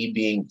literally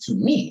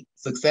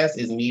success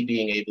is me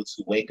being able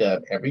to wake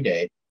up every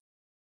day,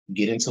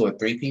 get into a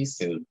three-piece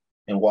suit,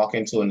 and walk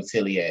into an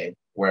atelier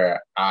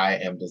where I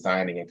am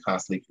designing and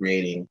constantly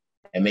creating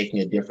and making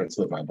a difference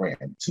with my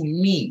brand. To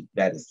me,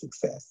 that is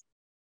success.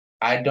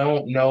 I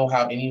don't know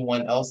how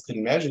anyone else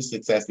can measure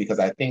success because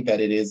I think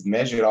that it is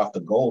measured off the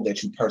goal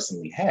that you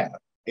personally have.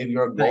 If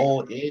your Right.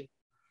 goal is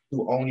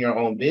to own your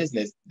own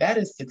business, that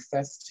is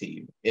success to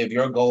you. If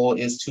your goal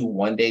is to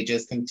one day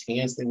just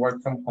continuously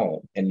work from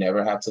home and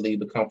never have to leave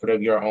the comfort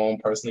of your own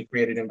personally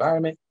created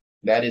environment,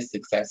 that is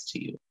success to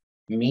you.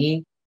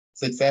 Me,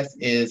 success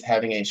is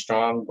having a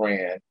strong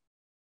brand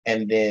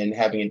and then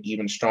having an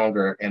even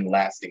stronger and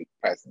lasting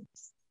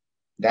presence.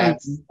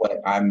 That's Mm-hmm.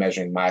 what I'm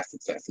measuring my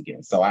success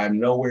against. So I'm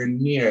nowhere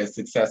near as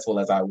successful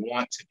as I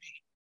want to be,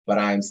 but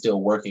I'm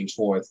still working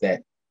towards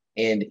that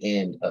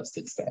end of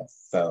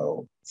success.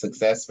 So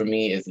success for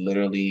me is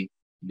literally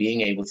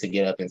being able to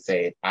get up and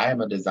say, I am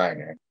a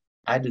designer.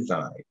 I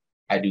design.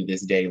 I do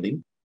this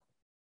daily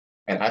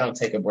and I don't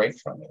take a break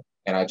from it.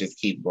 And I just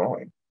keep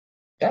growing.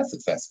 That's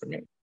success for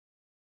me.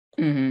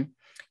 Mm-hmm.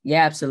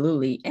 Yeah,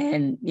 absolutely.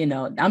 And,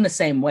 I'm the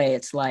same way.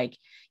 It's like,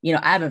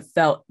 I haven't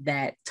felt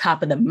that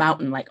top of the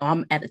mountain, like, oh,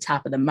 I'm at the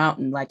top of the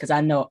mountain, like, because I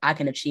know I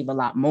can achieve a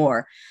lot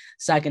more.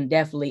 So I'm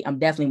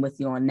definitely with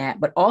you on that.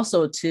 But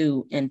also,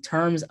 too, in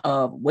terms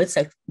of with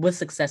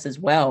success as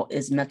well,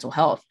 is mental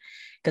health.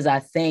 Because I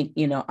think,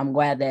 I'm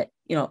glad that,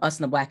 us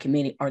in the Black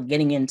community are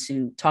getting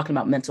into talking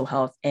about mental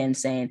health and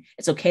saying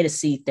it's okay to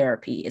see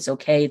therapy. It's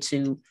okay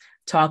to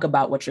talk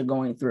about what you're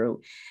going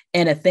through.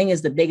 And the thing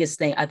is, the biggest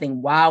thing I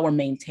think while we're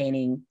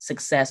maintaining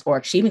success or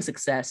achieving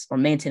success or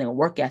maintaining a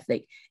work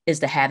ethic is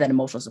to have that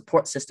emotional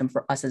support system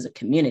for us as a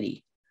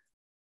community.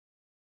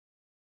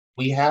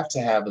 We have to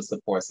have a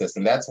support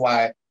system. That's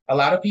why a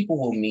lot of people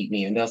will meet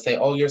me and they'll say,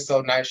 oh, you're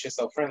so nice, you're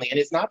so friendly. And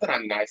it's not that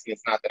I'm nice and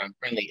it's not that I'm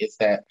friendly. It's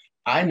that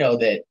I know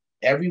that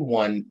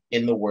everyone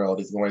in the world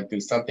is going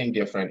through something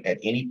different at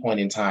any point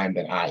in time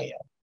than I am.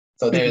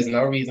 So there is Mm-hmm.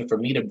 no reason for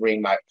me to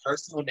bring my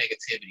personal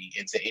negativity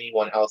into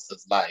anyone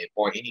else's life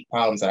or any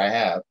problems that I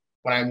have.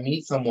 When I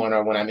meet someone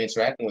or when I'm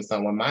interacting with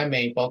someone, my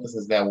main focus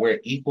is that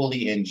we're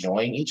equally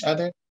enjoying each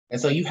other.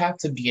 And so you have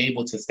to be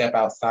able to step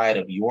outside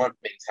of your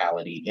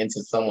mentality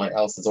into someone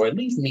else's, or at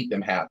least meet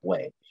them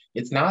halfway.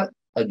 It's not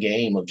a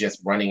game of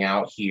just running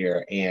out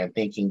here and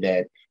thinking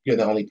that you're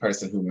the only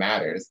person who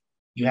matters.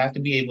 You have to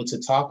be able to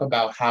talk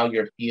about how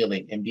you're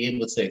feeling and be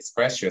able to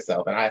express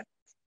yourself. And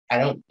I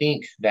don't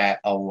think that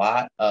a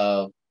lot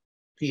of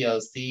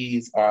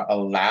POCs are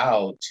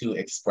allowed to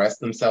express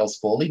themselves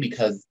fully,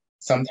 because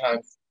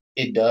sometimes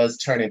it does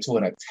turn into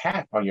an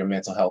attack on your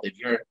mental health. If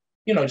you're,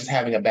 just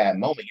having a bad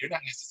moment, you're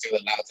not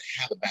necessarily allowed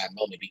to have a bad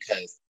moment,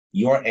 because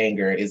your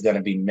anger is going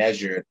to be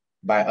measured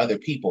by other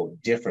people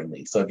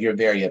differently. So if you're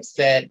very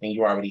upset and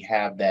you already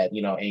have that,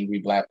 angry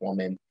Black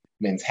woman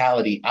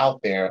mentality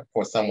out there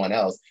for someone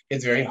else,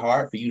 it's very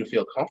hard for you to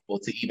feel comfortable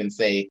to even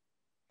say,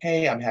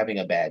 hey, I'm having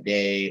a bad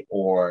day,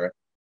 or,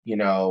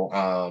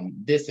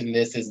 this and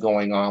this is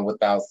going on,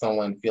 without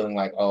someone feeling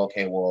like, oh,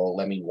 okay, well,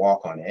 let me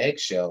walk on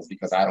eggshells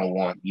because I don't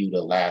want you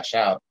to lash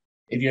out.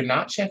 If you're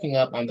not checking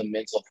up on the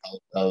mental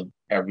health of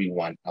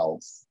everyone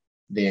else,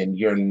 then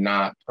you're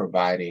not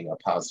providing a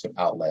positive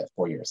outlet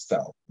for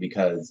yourself,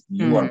 because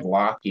you are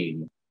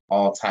blocking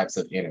all types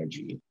of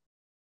energy,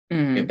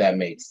 if that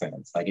makes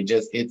sense. Like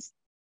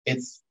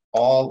it's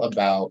all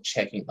about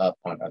checking up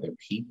on other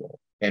people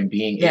and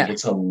being able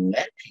to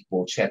let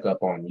people check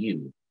up on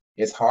you.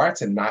 It's hard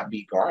to not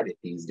be guarded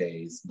these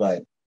days,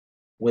 but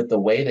with the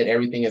way that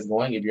everything is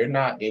going, if you're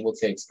not able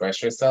to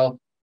express yourself,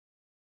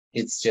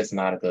 it's just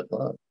not a good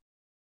look.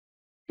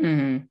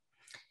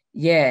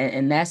 Yeah,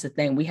 and that's the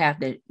thing. We have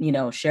to,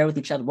 share with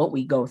each other what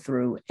we go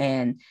through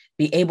and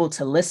be able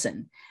to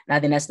listen. And I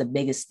think that's the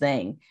biggest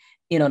thing.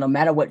 No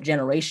matter what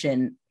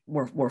generation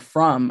we're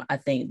from, I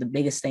think the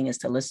biggest thing is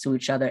to listen to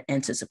each other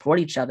and to support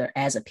each other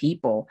as a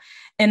people,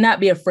 and not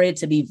be afraid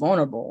to be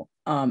vulnerable.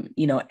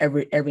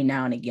 Every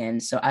now and again.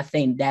 So I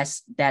think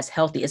that's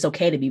healthy. It's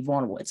okay to be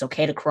vulnerable. It's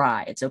okay to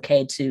cry. It's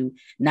okay to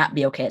not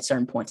be okay at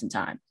certain points in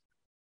time.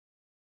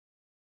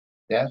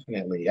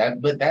 Definitely.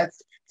 But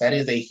that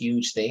is a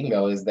huge thing,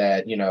 though, is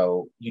that,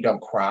 you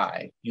don't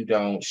cry, you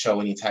don't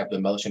show any type of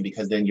emotion,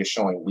 because then you're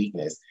showing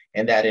weakness.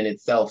 And that in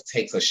itself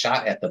takes a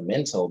shot at the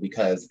mental,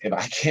 because if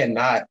I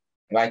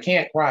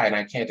can't cry and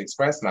I can't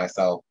express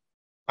myself,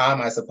 how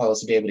am I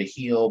supposed to be able to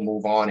heal,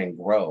 move on, and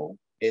grow?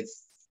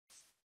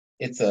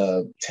 It's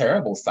a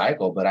terrible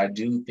cycle, but I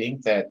do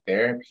think that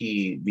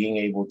therapy, being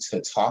able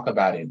to talk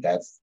about it,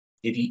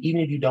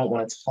 even if you don't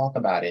want to talk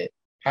about it,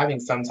 having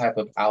some type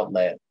of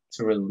outlet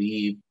to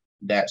relieve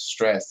that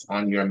stress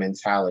on your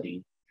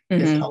mentality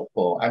is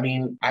helpful. I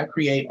mean, I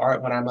create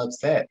art when I'm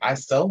upset. I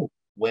sew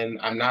when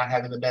I'm not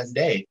having the best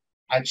day.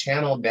 I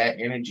channel that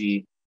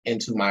energy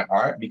into my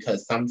art,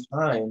 because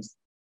sometimes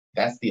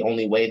that's the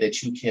only way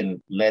that you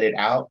can let it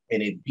out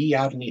and it be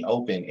out in the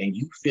open and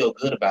you feel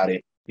good about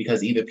it,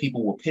 because either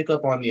people will pick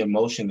up on the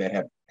emotion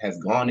that has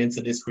gone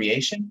into this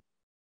creation,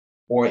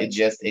 or it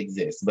just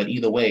exists. But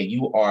either way,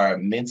 you are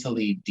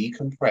mentally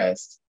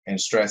decompressed and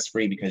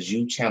stress-free, because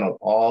you channeled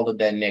all of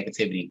that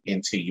negativity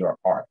into your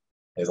art.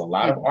 There's a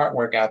lot of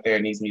artwork out there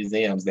in these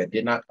museums that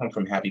did not come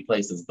from happy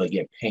places, but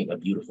yet paint a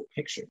beautiful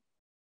picture.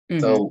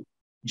 So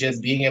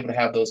just being able to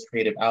have those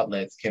creative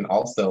outlets can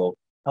also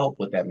help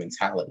with that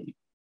mentality.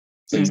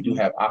 So you do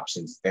have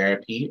options: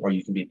 therapy, or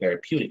you can be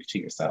therapeutic to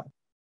yourself.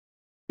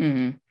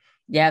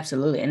 Yeah,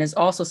 absolutely. And it's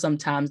also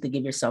sometimes to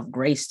give yourself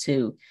grace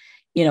too,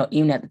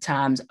 even at the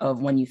times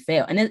of when you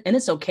fail. And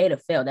it's okay to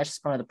fail. That's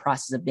just part of the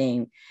process of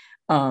being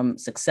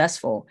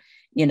successful.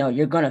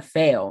 You're going to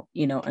fail,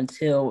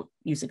 until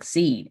you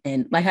succeed.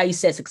 And like how you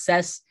said,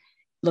 success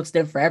looks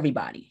different for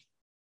everybody.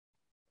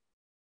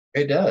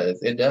 It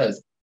does. It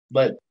does.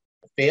 But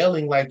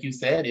failing, like you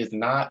said,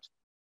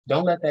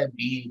 don't let that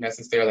be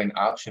necessarily an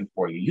option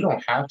for you. You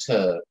don't have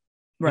to,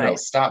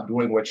 stop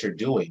doing what you're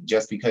doing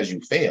just because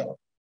you fail.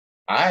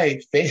 I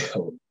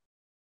failed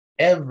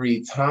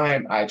every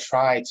time I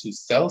tried to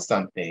sell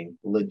something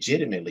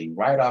legitimately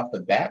right off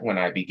the bat when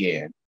I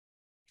began.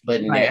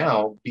 But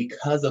now,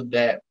 because of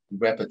that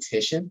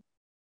repetition,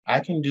 I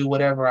can do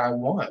whatever I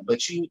want.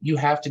 But you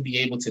have to be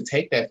able to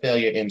take that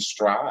failure in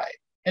stride.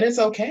 And it's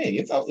okay.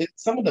 It's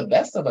some of the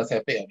best of us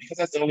have failed, because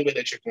that's the only way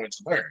that you're going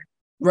to learn.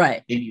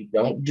 Right. If you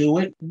don't do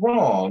it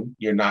wrong,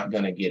 you're not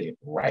going to get it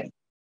right.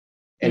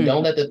 And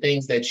don't let the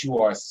things that you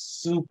are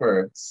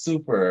super,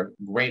 super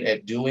great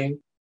at doing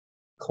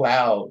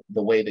cloud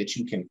the way that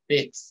you can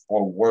fix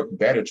or work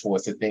better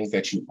towards the things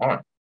that you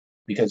aren't.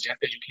 Because just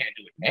because you can't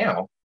do it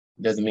now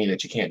doesn't mean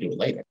that you can't do it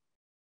later.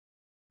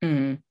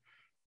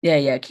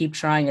 Yeah. Keep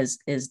trying is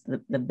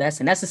the best.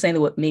 And that's the same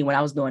thing with me when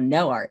I was doing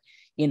nail art.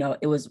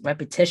 It was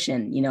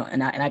repetition,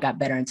 and I got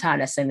better in time.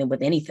 That's the same thing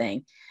with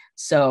anything.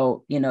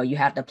 So, you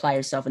have to apply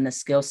yourself in the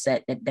skill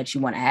set that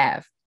you want to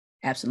have.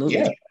 Absolutely.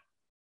 Yeah,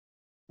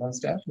 most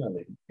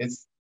definitely.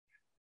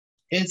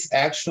 It's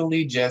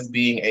actually just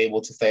being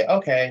able to say,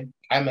 okay,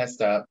 I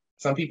messed up.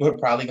 Some people are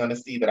probably going to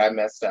see that I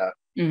messed up,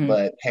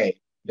 but hey,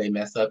 they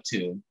mess up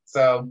too.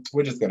 So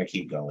we're just going to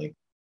keep going.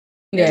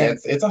 Yeah. And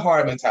it's a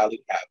hard mentality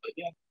to have, but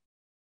yeah.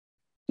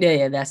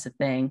 Yeah, that's the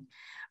thing.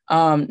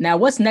 Now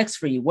what's next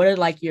for you? What are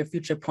like your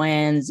future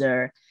plans,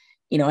 or,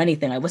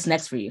 anything? Like, what's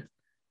next for you?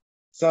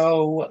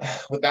 So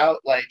without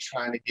like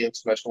trying to give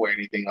too much away or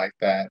anything like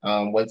that,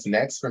 what's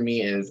next for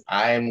me is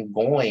I'm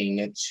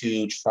going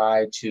to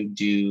try to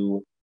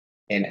do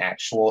an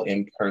actual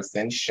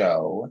in-person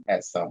show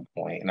at some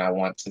point. And I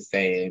want to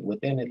say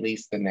within at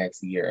least the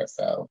next year or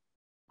so.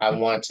 I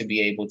want to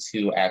be able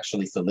to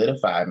actually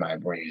solidify my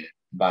brand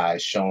by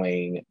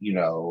showing,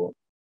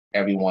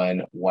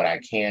 everyone what I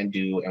can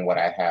do and what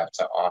I have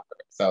to offer.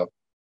 So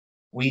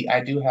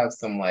I do have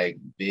some like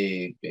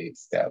big, big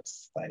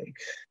steps like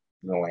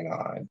going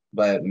on.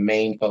 But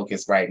main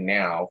focus right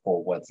now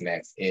for what's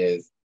next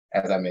is,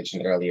 as I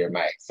mentioned earlier,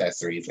 my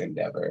accessories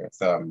endeavor.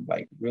 So I'm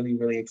like really,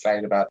 really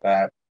excited about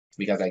that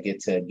because I get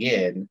to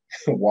again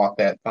walk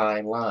that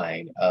fine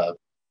line of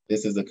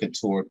this is a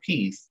couture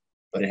piece,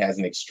 but it has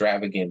an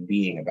extravagant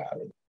being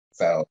about it.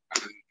 So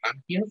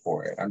I'm here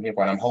for it. I'm here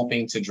for it. I'm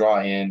hoping to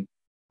draw in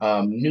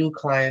new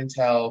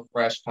clientele,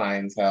 fresh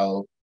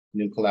clientele,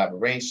 new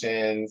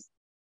collaborations.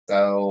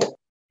 So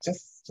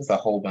just a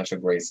whole bunch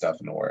of great stuff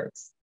in the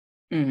works.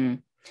 Mm-hmm.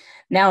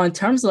 Now, in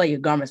terms of like your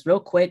garments, real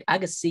quick, I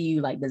could see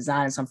you like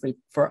designing something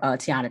for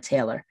Tiana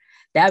Taylor.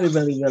 That'd be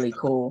really, really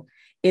cool.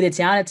 Either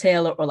Tiana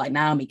Taylor or like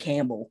Naomi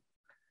Campbell.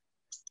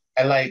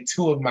 And like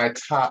two of my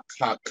top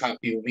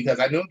people, because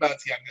I knew about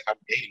Tiana, I'm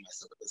dating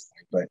myself at this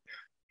point, but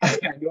I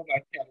knew about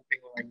Tiana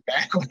Taylor like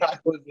back when I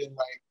was in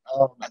like,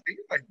 I think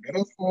it's like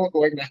middle school,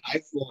 going to high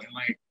school. And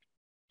like,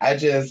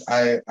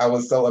 I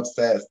was so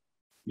obsessed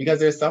because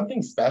there's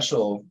something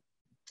special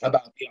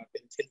about the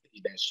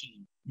authenticity that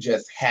she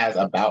just has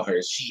about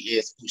her. She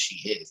is who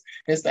she is.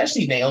 And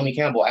especially Naomi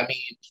Campbell. I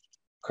mean,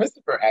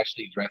 Christopher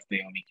actually dressed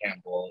Naomi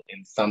Campbell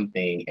in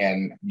something,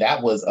 and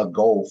that was a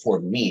goal for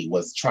me,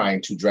 was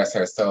trying to dress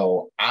her.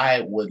 So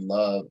I would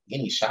love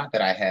any shot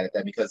that I had at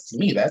that, because to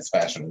me, that's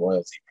fashion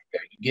royalty right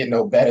there. You get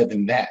no better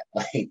than that.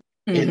 Like,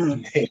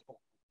 Mm-hmm. it's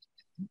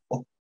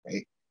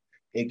like,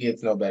 it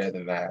gets no better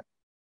than that.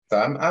 So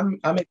I'm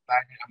excited. I'm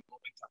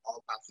open to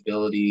all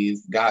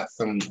possibilities. Got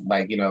some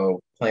like,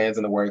 plans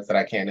in the works that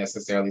I can't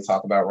necessarily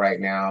talk about right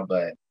now,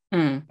 but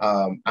Mm.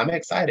 I'm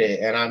excited,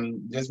 and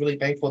I'm just really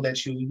thankful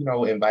that you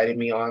invited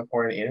me on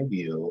for an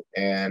interview.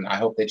 And I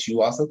hope that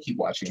you also keep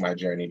watching my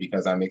journey,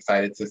 because I'm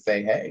excited to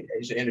say, hey,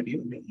 you should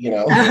interview me.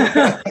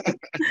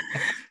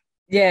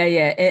 Yeah,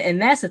 yeah.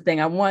 And that's the thing.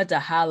 I wanted to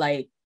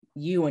highlight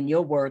you and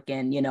your work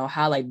and,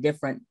 highlight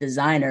different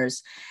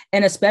designers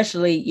and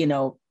especially,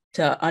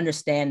 to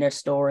understand their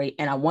story.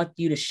 And I want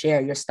you to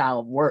share your style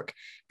of work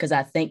because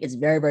I think it's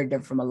very, very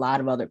different from a lot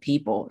of other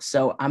people.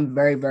 So I'm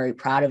very, very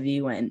proud of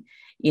you and,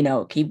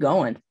 keep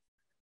going.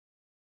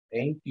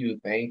 Thank you,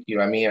 thank you.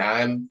 I mean,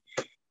 I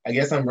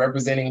guess I'm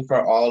representing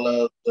for all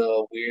of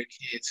the weird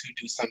kids who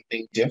do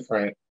something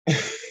different,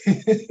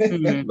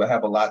 Mhm. but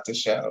have a lot to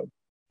show.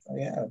 So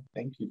yeah,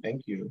 thank you,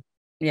 thank you.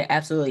 Yeah,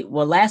 absolutely.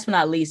 Well, last but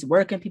not least,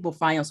 where can people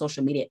find you on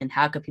social media and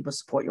how can people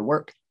support your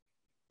work?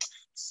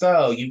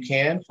 So you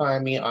can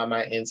find me on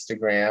my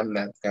Instagram.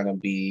 That's gonna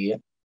be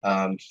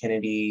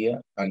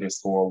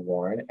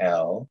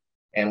Kenady_Warrenel.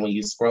 And when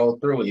you scroll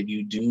through, if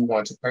you do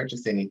want to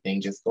purchase anything,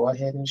 just go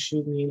ahead and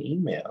shoot me an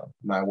email.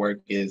 My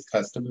work is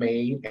custom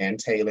made and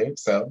tailored.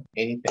 So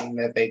anything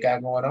that they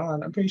got going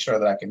on, I'm pretty sure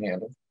that I can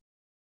handle.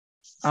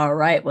 All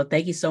right. Well,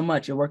 thank you so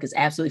much. Your work is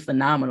absolutely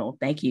phenomenal.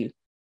 Thank you.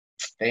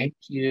 Thank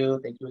you.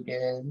 Thank you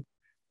again.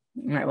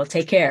 All right. Well,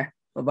 take care.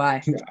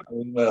 Bye-bye. I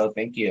will.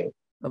 Thank you.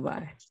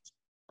 Bye-bye.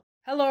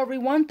 Hello,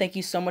 everyone. Thank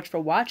you so much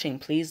for watching.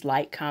 Please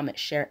like, comment,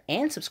 share,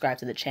 and subscribe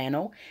to the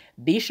channel.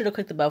 Be sure to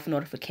click the bell for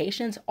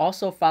notifications.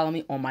 Also, follow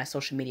me on my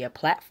social media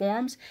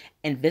platforms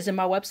and visit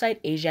my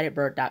website,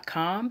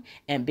 asiaticbird.com,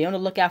 and be on the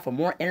lookout for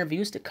more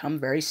interviews to come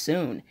very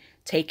soon.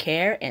 Take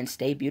care and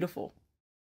stay beautiful.